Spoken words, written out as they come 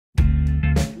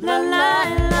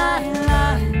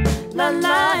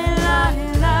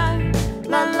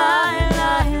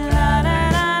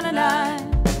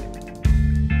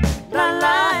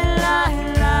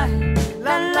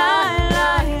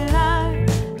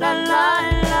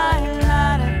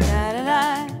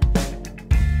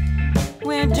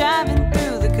We're driving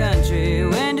through the country,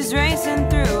 wind is racing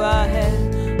through our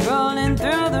head, rolling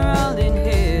through the rolling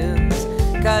hills,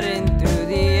 cutting through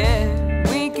the air.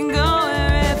 We can go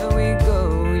wherever we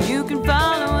go, you can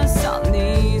follow us on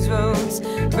these roads,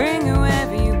 bring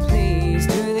whoever you please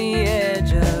to the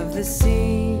edge of the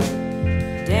sea,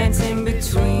 dancing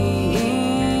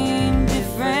between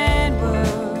different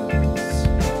worlds,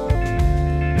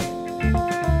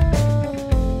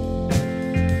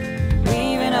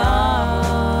 weaving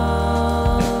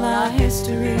all our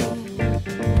history.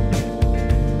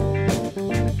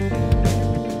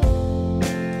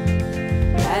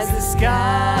 As the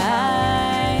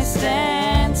sky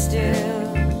stands still,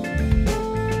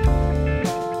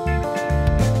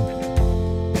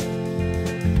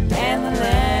 and the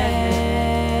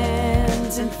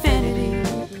land's infinity,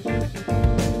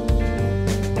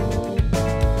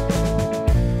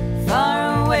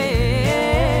 far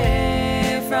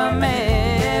away from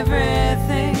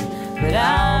everything but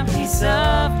our peace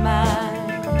of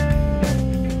mind,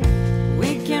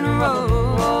 we can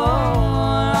roll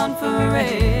on forever.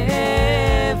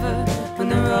 When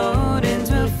the road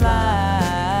ends, we'll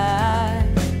fly.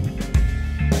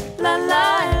 La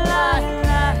la la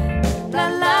la la la la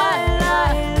la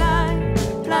la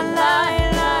la la la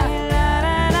la la la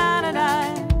la la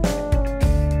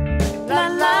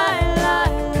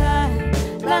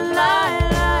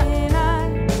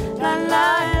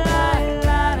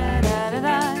la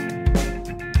la.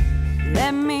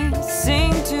 Let me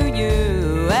sing to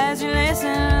you as you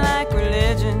listen like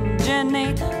religion,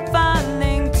 gently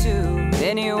falling to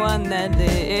anyone that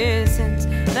there isn't.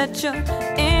 Let your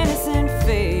innocent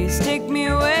face take me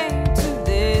away to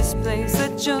this place.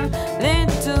 Let your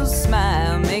little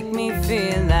smile make me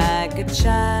feel like a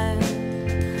child.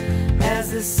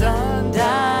 As the sun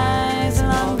dies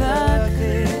along the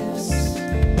cliffs,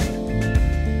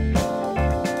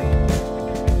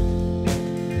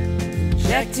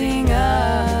 injecting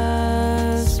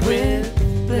us with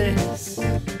bliss,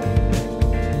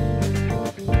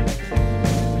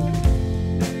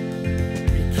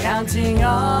 recounting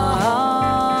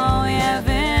all we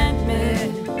haven't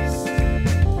missed.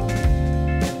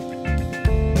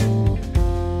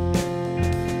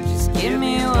 Just give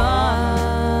me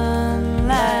one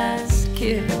last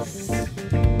kiss.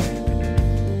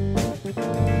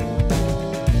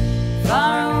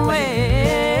 Far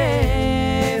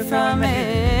away from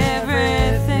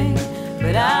everything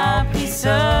but our peace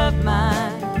of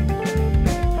mind,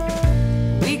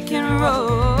 we can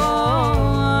roll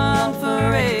on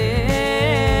forever.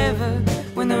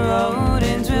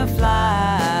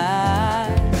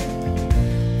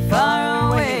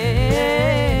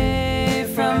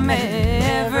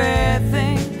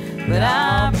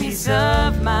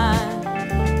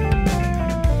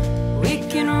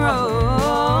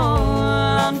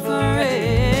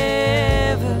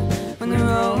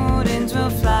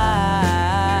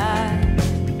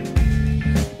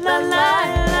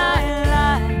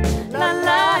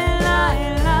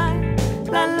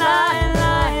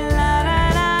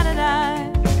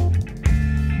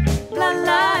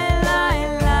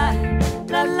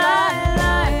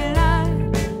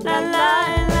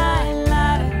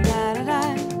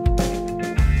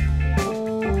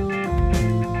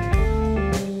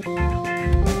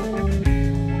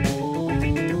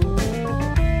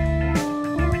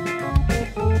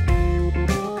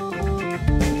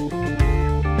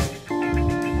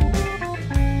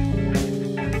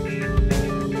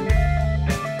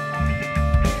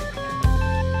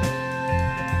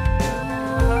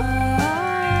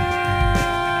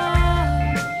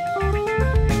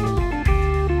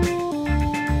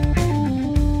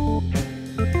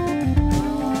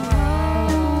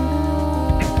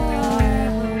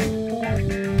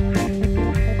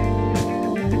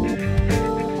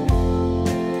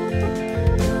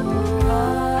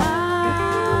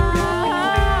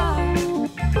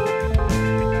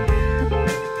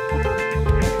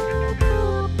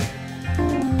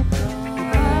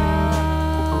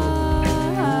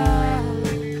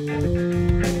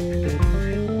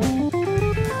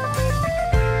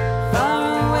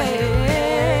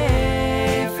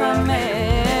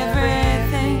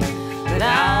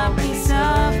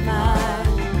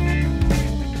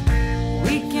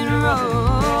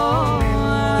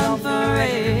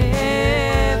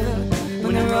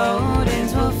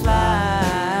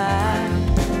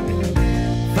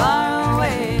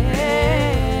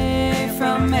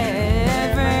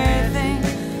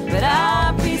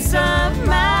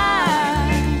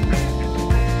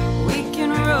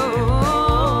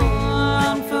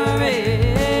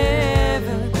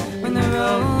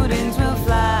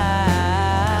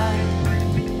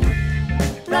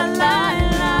 La la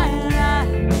la la,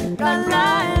 la la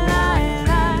la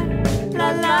la,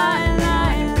 la la la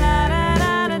la,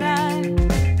 la la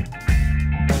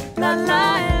la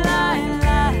la.